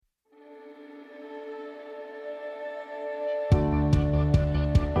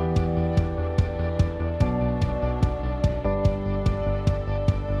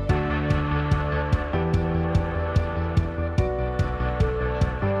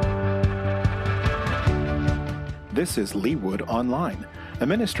This is Leawood Online, a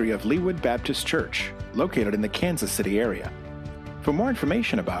ministry of Leawood Baptist Church, located in the Kansas City area. For more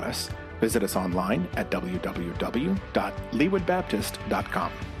information about us, visit us online at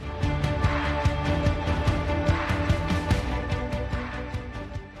www.leawoodbaptist.com.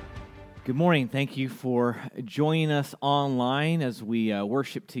 Good morning. Thank you for joining us online as we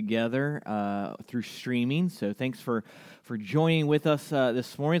worship together through streaming. So thanks for joining with us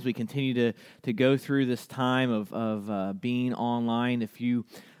this morning as we continue to go through this time of being online. If you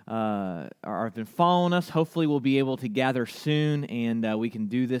have been following us, hopefully we'll be able to gather soon and we can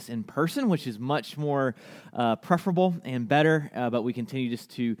do this in person, which is much more preferable and better, but we continue just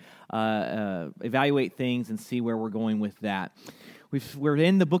to evaluate things and see where we're going with that. We're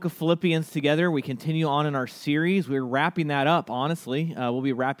in the book of Philippians together. We continue on in our series. We're wrapping that up, honestly. We'll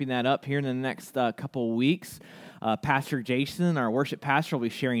be wrapping that up here in the next couple of weeks. Pastor Jason, our worship pastor, will be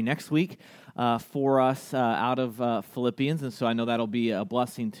sharing next week for us out of Philippians, and so I know that'll be a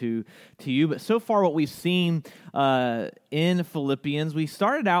blessing to you. But so far, what we've seen in Philippians, we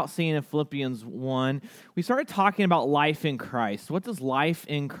started out seeing in Philippians 1, we started talking about life in Christ. What does life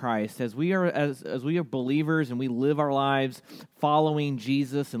in Christ, as we are believers and we live our lives following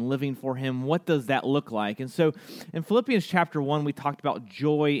Jesus and living for Him, what does that look like? And so in Philippians chapter 1, we talked about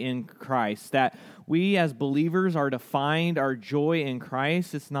joy in Christ, that we as believers are to find our joy in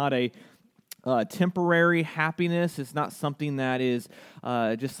Christ. It's not a temporary happiness. It's not something that is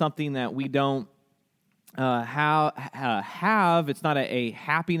just something that we don't have. It's not a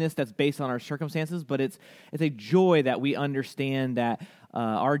happiness that's based on our circumstances, but it's a joy that we understand that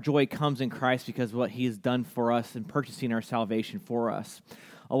our joy comes in Christ because of what He has done for us in purchasing our salvation for us.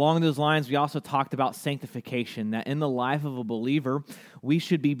 Along those lines, we also talked about sanctification, that in the life of a believer, we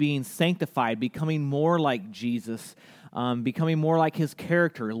should be being sanctified, becoming more like Jesus, becoming more like His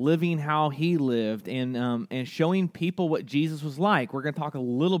character, living how He lived, and showing people what Jesus was like. We're going to talk a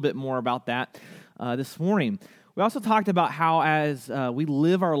little bit more about that this morning. We also talked about how as we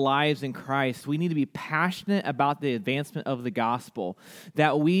live our lives in Christ, we need to be passionate about the advancement of the gospel,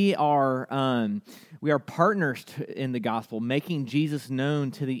 that we are partners in the gospel, making Jesus known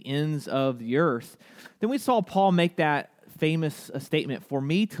to the ends of the earth. Then we saw Paul make that famous statement, "For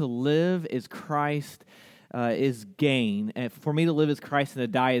me to live is Christ, is gain. And for me to live is Christ and to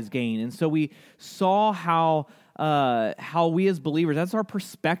die is gain." And so we saw how we as believers, that's our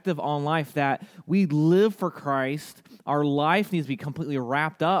perspective on life, that we live for Christ. Our life needs to be completely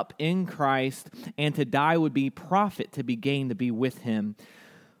wrapped up in Christ, and to die would be profit, to be gain, to be with Him.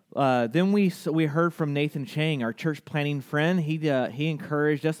 Then we heard from Nathan Chang, our church planning friend. He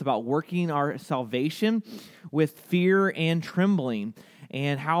encouraged us about working our salvation with fear and trembling,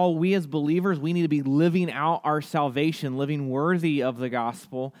 and how we as believers, we need to be living out our salvation, living worthy of the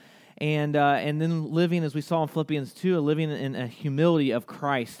gospel, and then living, as we saw in Philippians 2, living in a humility of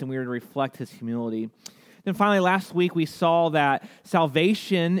Christ, and we are to reflect His humility. Then finally, last week, we saw that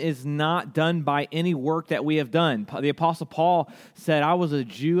salvation is not done by any work that we have done. The Apostle Paul said, "I was a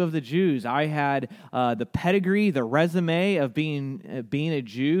Jew of the Jews." I had the pedigree, the resume of being a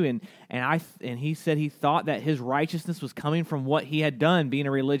Jew, and he said he thought that his righteousness was coming from what he had done, being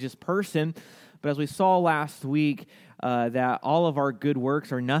a religious person. But as we saw last week, that all of our good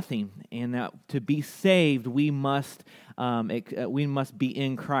works are nothing, and that to be saved, we must be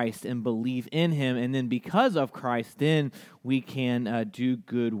in Christ and believe in Him, and then because of Christ, then we can do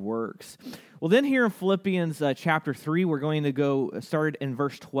good works. Well, then here in Philippians chapter 3, we're going to go start in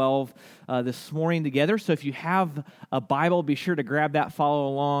verse 12 this morning together. So if you have a Bible, be sure to grab that, follow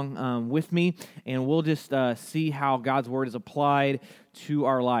along with me, and we'll just see how God's Word is applied to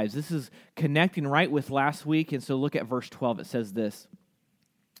our lives. This is connecting right with last week, and so look at verse 12. It says this: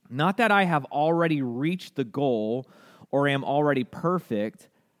 "Not that I have already reached the goal or am already perfect,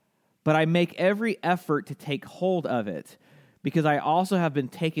 but I make every effort to take hold of it, because I also have been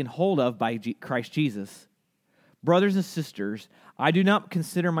taken hold of by Christ Jesus. Brothers and sisters, I do not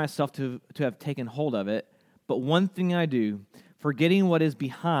consider myself to have taken hold of it, but one thing I do, forgetting what is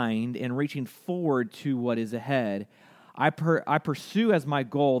behind and reaching forward to what is ahead, I pursue as my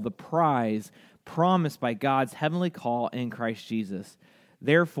goal the prize promised by God's heavenly call in Christ Jesus.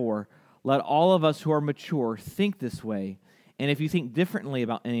 Therefore, let all of us who are mature think this way, and if you think differently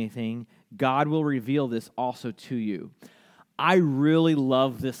about anything, God will reveal this also to you." I really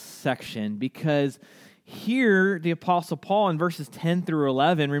love this section because Here, the Apostle Paul in verses 10 through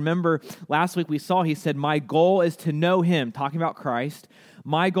 11, remember last week we saw he said, my goal is to know him, talking about Christ.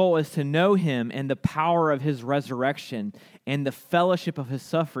 My goal is to know him and the power of his resurrection and the fellowship of his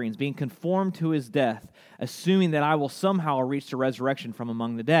sufferings, being conformed to his death, assuming that I will somehow reach the resurrection from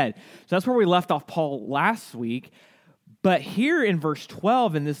among the dead. So that's where we left off Paul last week. But here in verse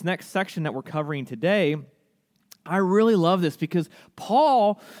 12, in this next section that we're covering today, I really love this because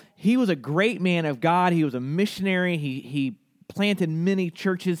Paul, he was a great man of God. He was a missionary. He planted many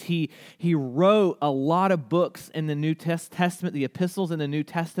churches. He wrote a lot of books in the New Testament, the epistles in the New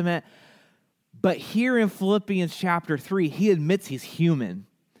Testament. But here in Philippians chapter 3, he admits he's human.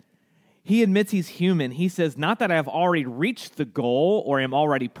 He admits he's human. He says, not that I have already reached the goal or am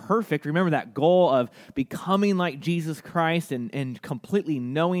already perfect. Remember that goal of becoming like Jesus Christ and completely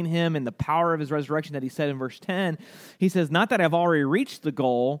knowing him and the power of his resurrection that he said in verse 10. He says, not that I've already reached the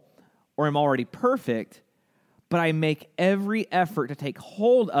goal or am already perfect, but I make every effort to take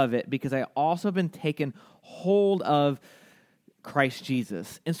hold of it because I also have been taken hold of Christ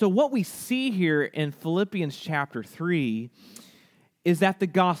Jesus. And so what we see here in Philippians chapter 3 is that the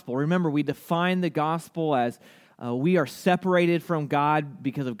gospel, remember, we define the gospel as we are separated from God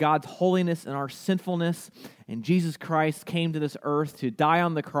because of God's holiness and our sinfulness, and Jesus Christ came to this earth to die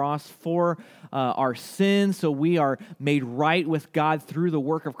on the cross for our sins, so we are made right with God through the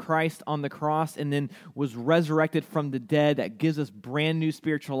work of Christ on the cross, and then was resurrected from the dead. That gives us brand new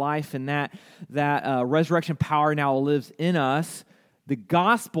spiritual life, and that resurrection power now lives in us. The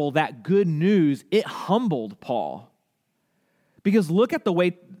gospel, that good news, it humbled Paul. Because look at the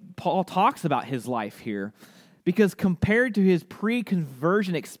way Paul talks about his life here. Because compared to his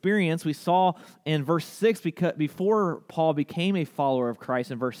pre-conversion experience, we saw in verse 6, before Paul became a follower of Christ,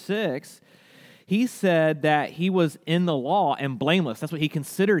 in verse 6, he said that he was in the law and blameless. That's what he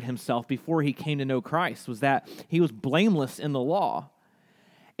considered himself before he came to know Christ, was that he was blameless in the law.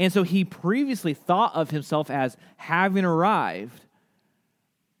 And so he previously thought of himself as having arrived.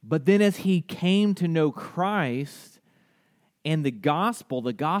 But then as he came to know Christ, and the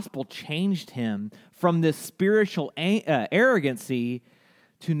gospel changed him from this spiritual arrogancy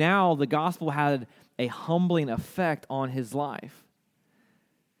to now the gospel had a humbling effect on his life.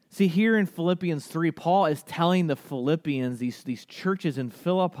 See, here in Philippians 3, Paul is telling the Philippians, these churches in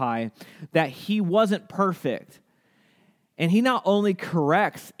Philippi, that he wasn't perfect. And he not only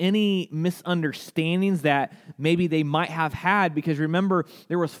corrects any misunderstandings that maybe they might have had, because remember,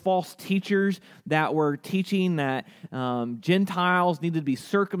 there was false teachers that were teaching that Gentiles needed to be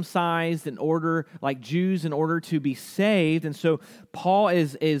circumcised in order, like Jews, in order to be saved. And so Paul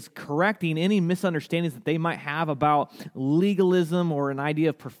is correcting any misunderstandings that they might have about legalism or an idea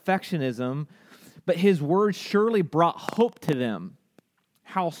of perfectionism. But his words surely brought hope to them.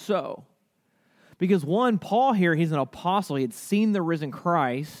 How so? Because one, Paul here, he's an apostle. He had seen the risen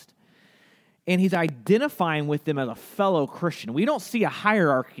Christ, and he's identifying with them as a fellow Christian. We don't see a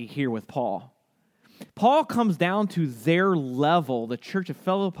hierarchy here with Paul. Paul comes down to their level, the church of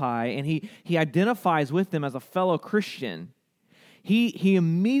Philippi, and he identifies with them as a fellow Christian. He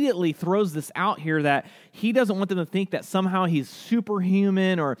immediately throws this out here that he doesn't want them to think that somehow he's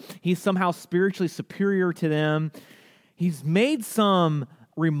superhuman or he's somehow spiritually superior to them. He's made some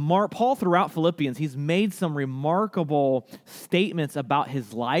Paul, throughout Philippians, he's made some remarkable statements about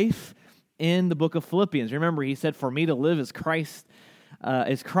his life in the book of Philippians. Remember, he said, "For me to live is Christ,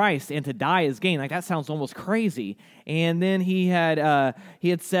 and to die is gain." Like, that sounds almost crazy. And then he had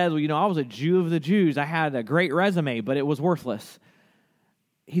said, "Well, I was a Jew of the Jews. I had a great resume, but it was worthless."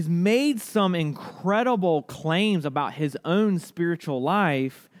 He's made some incredible claims about his own spiritual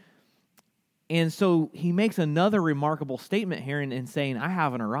life. And so he makes another remarkable statement here in saying, I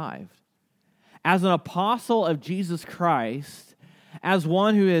haven't arrived. As an apostle of Jesus Christ, as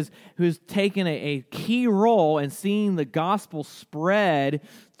one who has taken a key role in seeing the gospel spread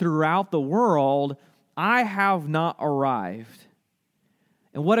throughout the world, I have not arrived.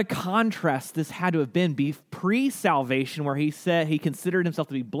 And what a contrast this had to have been pre-salvation, where he said he considered himself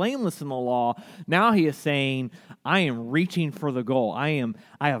to be blameless in the law. Now he is saying, I am reaching for the goal. I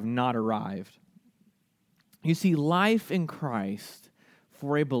have not arrived. You see, life in Christ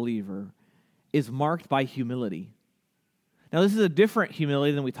for a believer is marked by humility. Now, this is a different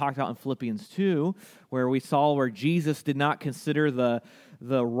humility than we talked about in Philippians 2, where Jesus did not consider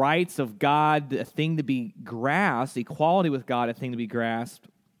the rights of God a thing to be grasped, equality with God a thing to be grasped.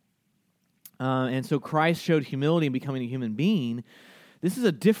 And so Christ showed humility in becoming a human being. This is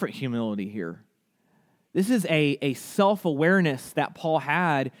a different humility here. This is a self-awareness that Paul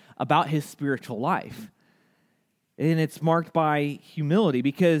had about his spiritual life. And it's marked by humility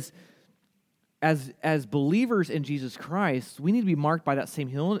because as believers in Jesus Christ, we need to be marked by that same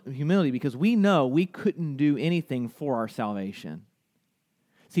humility because we know we couldn't do anything for our salvation.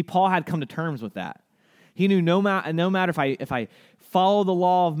 See, Paul had come to terms with that. He knew no matter if I followed the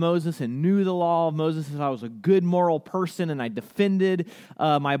law of Moses and knew the law of Moses, if I was a good moral person and I defended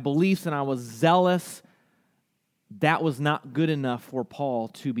my beliefs and I was zealous, that was not good enough for Paul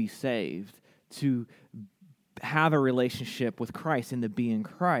to be saved, to have a relationship with Christ and to be in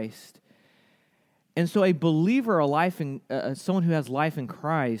Christ. And so a believer, someone who has life in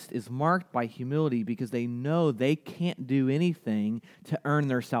Christ is marked by humility because they know they can't do anything to earn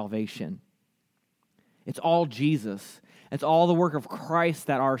their salvation. It's all Jesus. It's all the work of Christ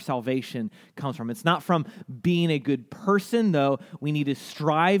that our salvation comes from. It's not from being a good person, though we need to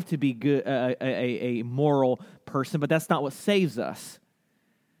strive to be good, a moral person, but that's not what saves us.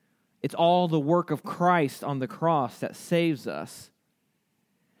 It's all the work of Christ on the cross that saves us.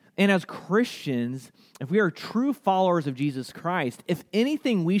 And as Christians, if we are true followers of Jesus Christ, if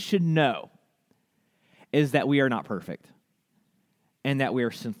anything we should know is that we are not perfect and that we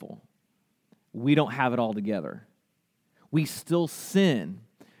are sinful. We don't have it all together. We still sin.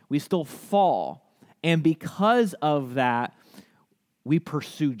 We still fall. And because of that, we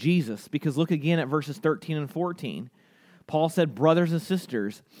pursue Jesus. Because look again at verses 13 and 14. Paul said, "Brothers and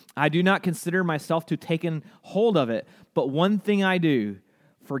sisters, I do not consider myself to have taken hold of it, but one thing I do,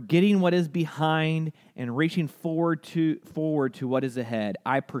 forgetting what is behind and reaching forward to what is ahead.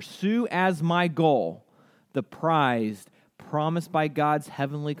 I pursue as my goal the prize promised by God's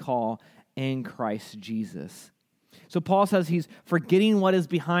heavenly call in Christ Jesus." So Paul says he's forgetting what is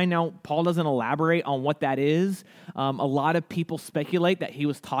behind. Now, Paul doesn't elaborate on what that is. A lot of people speculate that he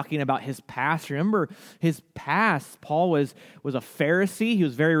was talking about his past. Remember, his past, Paul was a Pharisee. He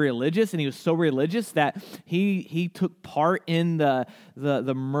was very religious, and he was so religious that he took part in the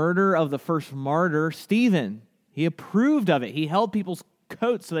murder of the first martyr, Stephen. He approved of it. He held people's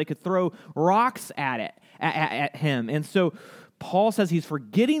coats so they could throw rocks at him. And so Paul says he's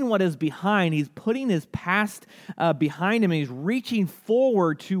forgetting what is behind. He's putting his past behind him, and he's reaching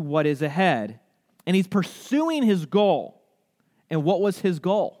forward to what is ahead. And he's pursuing his goal. And what was his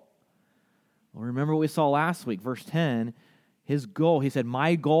goal? Well, remember what we saw last week, verse 10. His goal, he said,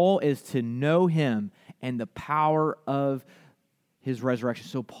 "My goal is to know him and the power of his resurrection."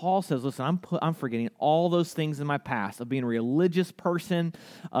 So Paul says, listen, I'm forgetting all those things in my past of being a religious person,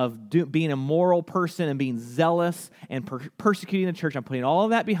 of being a moral person and being zealous and persecuting the church. I'm putting all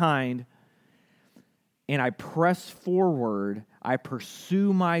of that behind, and I press forward. I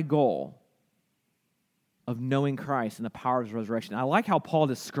pursue my goal of knowing Christ and the power of his resurrection. I like how Paul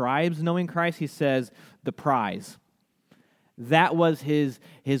describes knowing Christ. He says the prize. That was his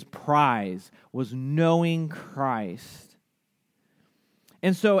prize, was knowing Christ.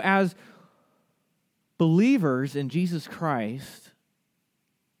 And so as believers in Jesus Christ,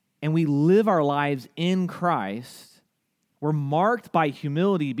 and we live our lives in Christ, we're marked by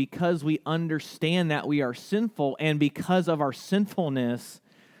humility because we understand that we are sinful, and because of our sinfulness,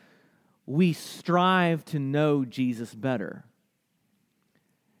 we strive to know Jesus better.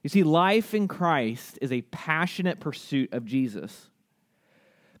 You see, life in Christ is a passionate pursuit of Jesus.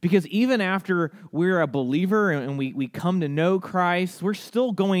 Because even after we're a believer and we come to know Christ, we're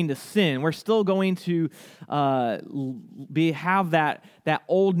still going to sin. We're still going to have that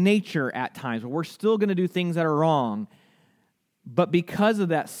old nature at times. We're still going to do things that are wrong. But because of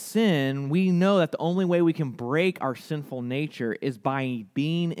that sin, we know that the only way we can break our sinful nature is by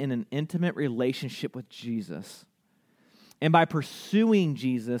being in an intimate relationship with Jesus. And by pursuing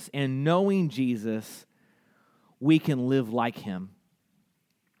Jesus and knowing Jesus, we can live like him.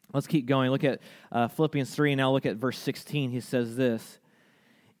 Let's keep going. Look at Philippians 3, and now look at verse 16. He says this,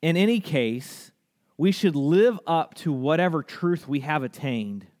 "In any case, we should live up to whatever truth we have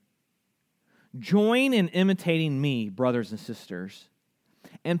attained. Join in imitating me, brothers and sisters,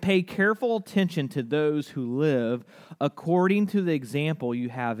 and pay careful attention to those who live according to the example you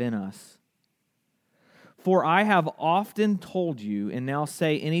have in us. For I have often told you, and now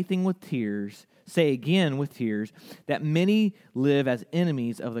say again with tears, that many live as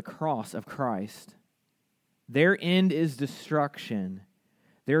enemies of the cross of Christ. Their end is destruction.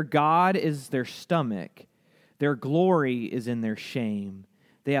 Their God is their stomach. Their glory is in their shame.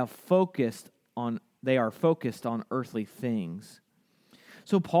 They are focused on earthly things."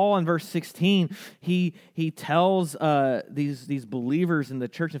 So Paul in verse 16, he tells these believers in the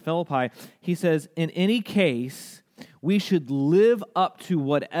church in Philippi, he says, in any case, we should live up to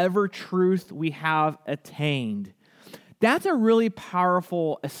whatever truth we have attained. That's a really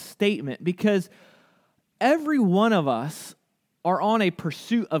powerful statement because every one of us are on a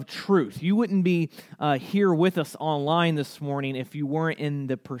pursuit of truth. You wouldn't be here with us online this morning if you weren't in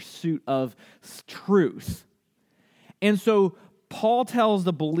the pursuit of truth. And so Paul tells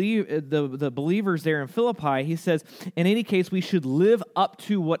the believers there in Philippi, he says, in any case, we should live up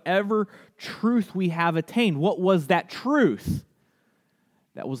to whatever truth we have attained. What was that truth?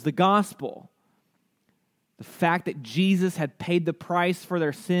 That was the gospel. The fact that Jesus had paid the price for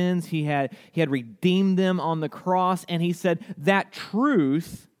their sins, he had redeemed them on the cross, and he said that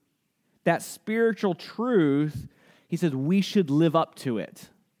truth, that spiritual truth, he says we should live up to it.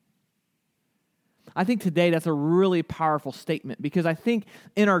 I think today that's a really powerful statement because I think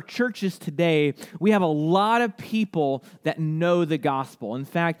in our churches today, we have a lot of people that know the gospel. In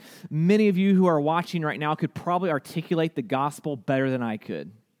fact, many of you who are watching right now could probably articulate the gospel better than I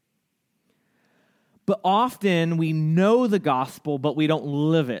could. But often we know the gospel, but we don't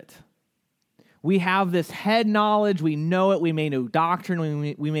live it. We have this head knowledge, we know it, we may know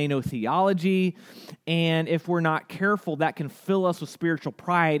doctrine, we may know theology, and if we're not careful, that can fill us with spiritual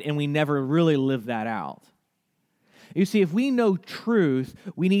pride, and we never really live that out. You see, if we know truth,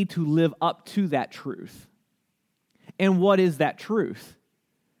 we need to live up to that truth. And what is that truth?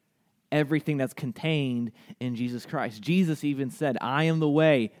 Everything that's contained in Jesus Christ. Jesus even said, I am the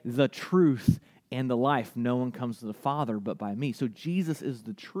way, the truth, and the life. No one comes to the Father but by me. So Jesus is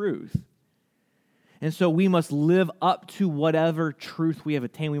the truth. And so we must live up to whatever truth we have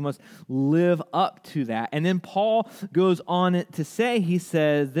attained. We must live up to that. And then Paul goes on to say, he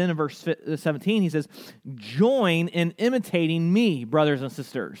says, then in verse 17, he says, join in imitating me, brothers and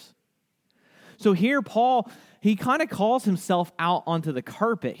sisters. So here Paul, he kind of calls himself out onto the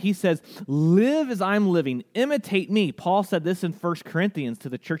carpet. He says, live as I'm living, imitate me. Paul said this in 1 Corinthians to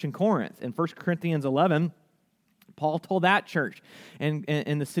the church in Corinth. In 1 Corinthians 11, Paul told that church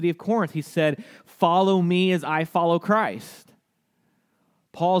in the city of Corinth, he said, follow me as I follow Christ.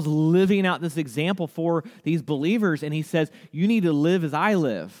 Paul's living out this example for these believers, and he says, you need to live as I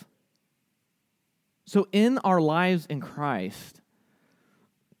live. So in our lives in Christ,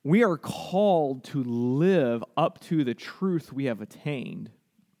 we are called to live up to the truth we have attained.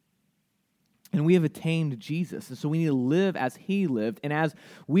 And we have attained Jesus. And so we need to live as he lived. And as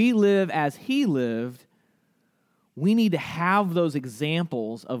we live as he lived, we need to have those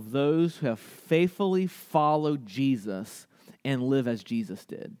examples of those who have faithfully followed Jesus and live as Jesus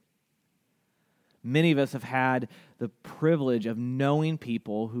did. Many of us have had the privilege of knowing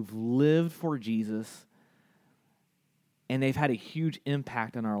people who've lived for Jesus, and they've had a huge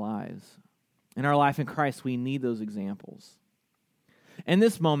impact on our lives. In our life in Christ, we need those examples. In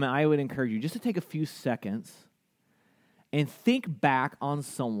this moment, I would encourage you just to take a few seconds and think back on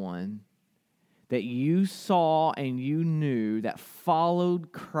someone that you saw and you knew that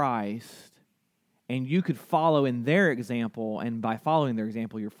followed Christ, and you could follow in their example, and by following their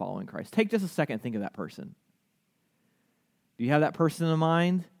example, you're following Christ. Take just a second and think of that person. Do you have that person in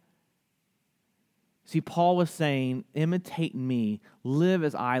mind? See, Paul was saying, imitate me, live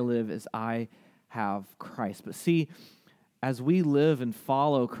as I have Christ. But see, as we live and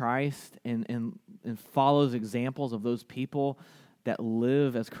follow Christ and follow those examples of those people that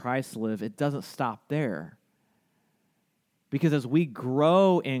live as Christ lived, it doesn't stop there. Because as we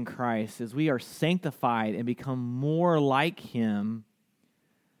grow in Christ, as we are sanctified and become more like him,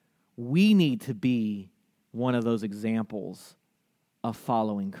 we need to be one of those examples of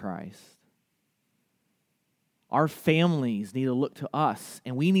following Christ. Our families need to look to us,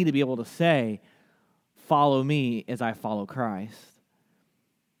 and we need to be able to say, follow me as I follow Christ.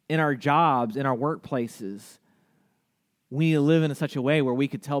 In our jobs, in our workplaces, we need to live in such a way where we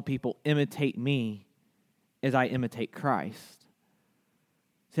could tell people, imitate me as I imitate Christ.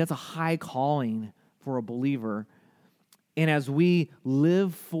 See, that's a high calling for a believer. And as we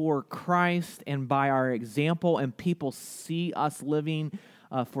live for Christ and by our example, and people see us living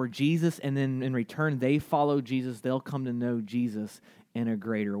for Jesus, and then in return they follow Jesus, they'll come to know Jesus in a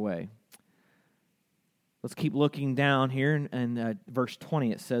greater way. Let's keep looking down here in verse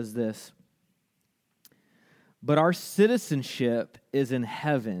 20. It says this, but our citizenship is in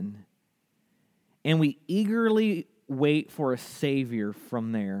heaven, and we eagerly wait for a Savior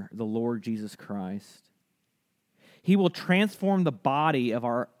from there, the Lord Jesus Christ. He will transform the body of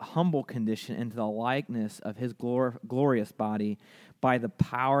our humble condition into the likeness of his glorious body by the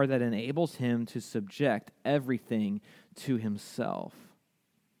power that enables him to subject everything to himself.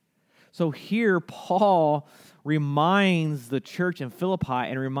 So here, Paul reminds the church in Philippi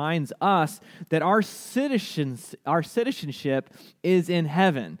and reminds us that our citizenship is in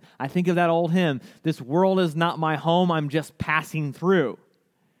heaven. I think of that old hymn, this world is not my home, I'm just passing through.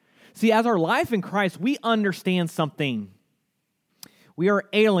 See, as our life in Christ, we understand something. We are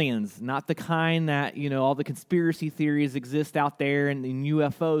aliens, not the kind that, all the conspiracy theories exist out there and in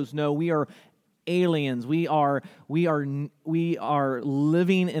UFOs. No, we are aliens. We are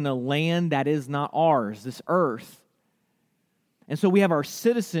living in a land that is not ours, this earth. And so we have our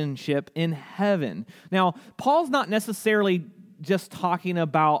citizenship in heaven. Now, Paul's not necessarily just talking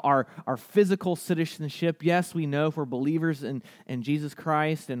about our physical citizenship. Yes, we know if we're believers in Jesus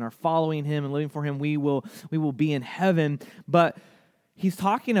Christ and are following Him and living for Him, we will be in heaven. But he's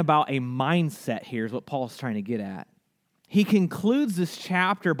talking about a mindset here is what Paul's trying to get at. He concludes this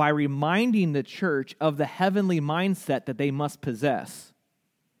chapter by reminding the church of the heavenly mindset that they must possess.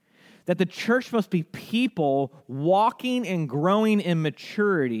 That the church must be people walking and growing in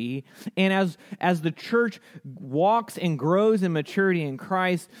maturity. And as the church walks and grows in maturity in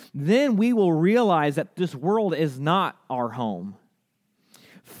Christ, then we will realize that this world is not our home.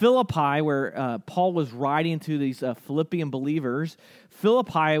 Philippi, where Paul was writing to these Philippian believers,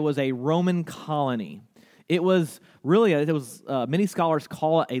 Philippi was a Roman colony. It was many scholars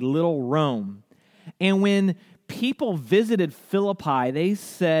call it a little Rome. And when people visited Philippi, they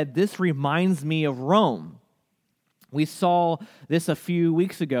said, "This reminds me of Rome." We saw this a few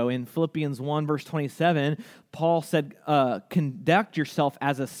weeks ago in Philippians 1, verse 27. Paul said, "Conduct yourself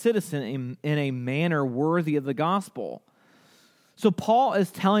as a citizen in a manner worthy of the gospel." So Paul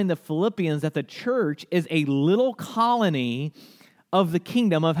is telling the Philippians that the church is a little colony of the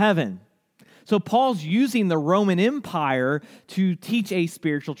kingdom of heaven. So Paul's using the Roman Empire to teach a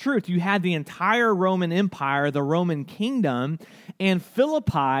spiritual truth. You had the entire Roman Empire, the Roman kingdom, and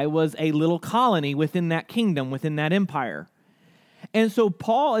Philippi was a little colony within that kingdom, within that empire. And so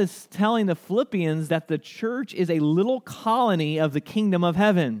Paul is telling the Philippians that the church is a little colony of the kingdom of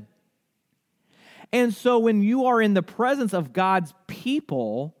heaven. And so when you are in the presence of God's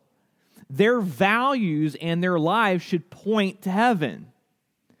people, their values and their lives should point to heaven.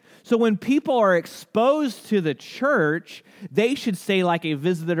 So when people are exposed to the church, they should say, like a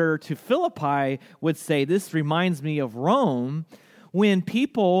visitor to Philippi would say, "This reminds me of Rome." When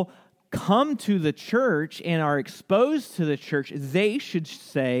people come to the church and are exposed to the church, they should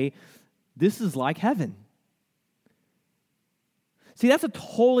say, "This is like heaven." See, that's a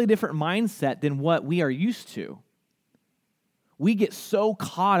totally different mindset than what we are used to. We get so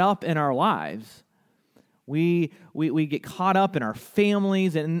caught up in our lives. We get caught up in our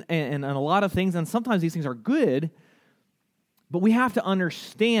families and a lot of things, and sometimes these things are good, but we have to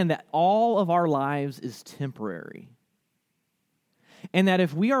understand that all of our lives is temporary. And that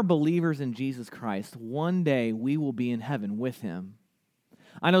if we are believers in Jesus Christ, one day we will be in heaven with Him.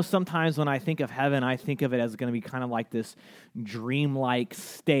 I know sometimes when I think of heaven, I think of it as going to be kind of like this dreamlike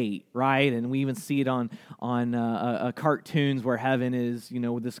state, right? And we even see it on cartoons where heaven is,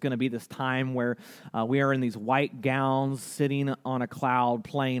 this going to be this time where we are in these white gowns sitting on a cloud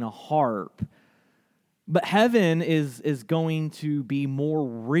playing a harp. But heaven is going to be more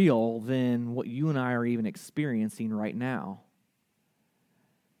real than what you and I are even experiencing right now.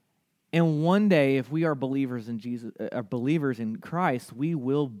 And one day, if we are believers in Jesus, believers in Christ, we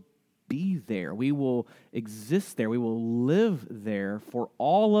will be there. We will exist there. We will live there for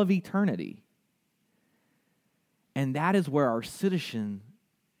all of eternity. And that is where our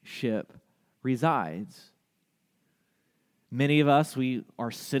citizenship resides. Many of us, we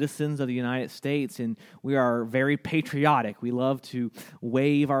are citizens of the United States, and we are very patriotic. We love to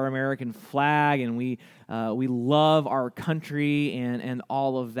wave our American flag, and we love our country and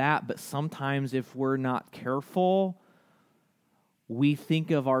all of that. But sometimes if we're not careful, we think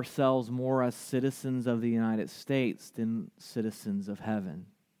of ourselves more as citizens of the United States than citizens of heaven.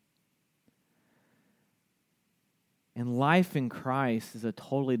 And life in Christ is a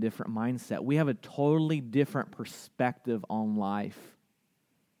totally different mindset. We have a totally different perspective on life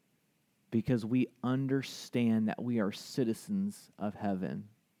because we understand that we are citizens of heaven.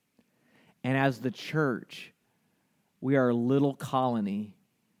 And as the church, we are a little colony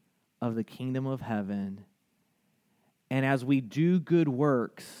of the kingdom of heaven. And as we do good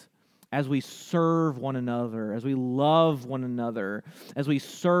works, as we serve one another, as we love one another, as we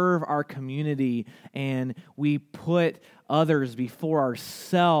serve our community, and we put others before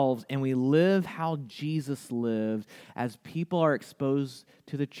ourselves, and we live how Jesus lived, as people are exposed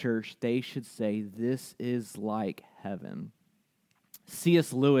to the church, they should say, "This is like heaven."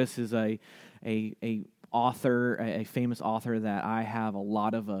 C.S. Lewis is a author, a famous author that I have a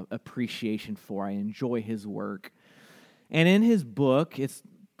lot of appreciation for. I enjoy his work. And in his book,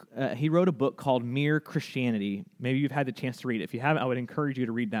 he wrote a book called Mere Christianity. Maybe you've had the chance to read it. If you haven't, I would encourage you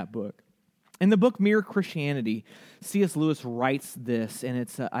to read that book. In the book Mere Christianity, C.S. Lewis writes this, and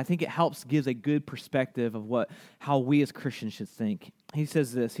I think it gives a good perspective of how we as Christians should think. He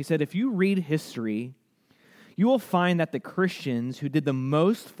says this, he said, if you read history, you will find that the Christians who did the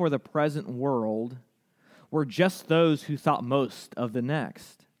most for the present world were just those who thought most of the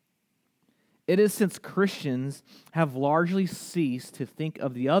next. It is since Christians have largely ceased to think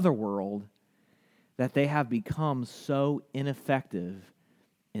of the other world that they have become so ineffective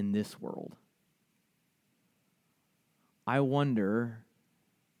in this world. I wonder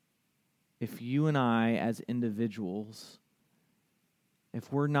if you and I as individuals,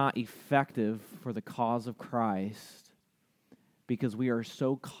 if we're not effective for the cause of Christ because we are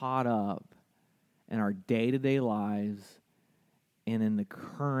so caught up in our day-to-day lives and in the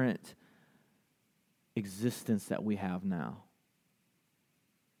current existence that we have now.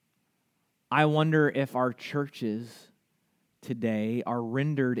 I wonder if our churches today are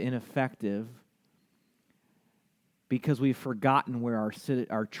rendered ineffective because we've forgotten where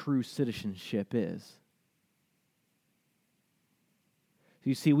our true citizenship is.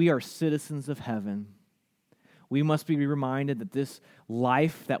 You see, we are citizens of heaven. We must be reminded that this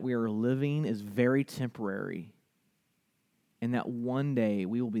life that we are living is very temporary, and that one day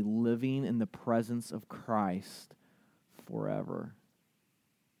we will be living in the presence of Christ forever.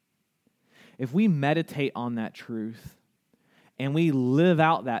 If we meditate on that truth and we live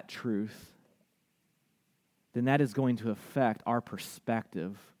out that truth, then that is going to affect our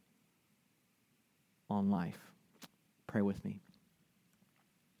perspective on life. Pray with me.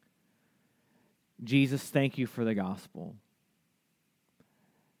 Jesus, thank you for the gospel.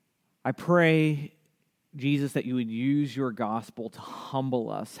 I pray, Jesus, that you would use your gospel to humble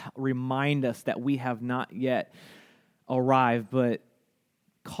us, remind us that we have not yet arrived, but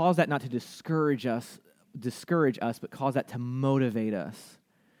cause that not to discourage us, but cause that to motivate us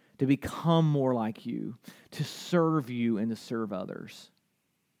to become more like you, to serve you and to serve others.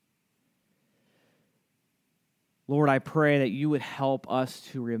 Lord, I pray that you would help us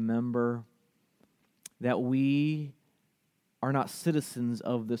to remember that we are not citizens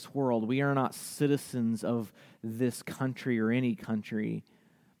of this world. We are not citizens of this country or any country,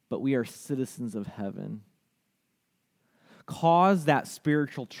 but we are citizens of heaven. Cause that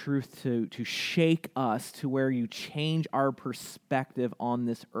spiritual truth to shake us to where you change our perspective on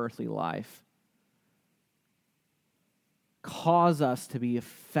this earthly life. Cause us to be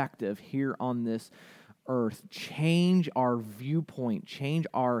effective here on this earth. Change our viewpoint, change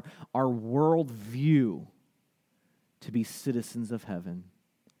our world view to be citizens of heaven.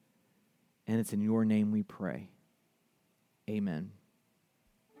 And it's in your name we pray. Amen.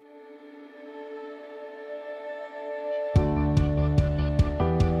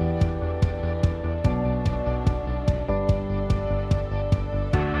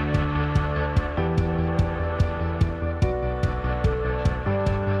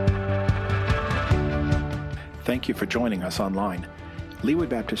 Thank you for joining us online. Leawood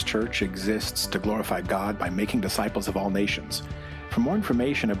Baptist Church exists to glorify God by making disciples of all nations. For more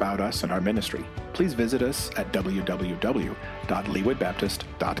information about us and our ministry, please visit us at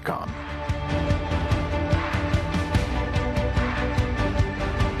www.leawoodbaptist.com.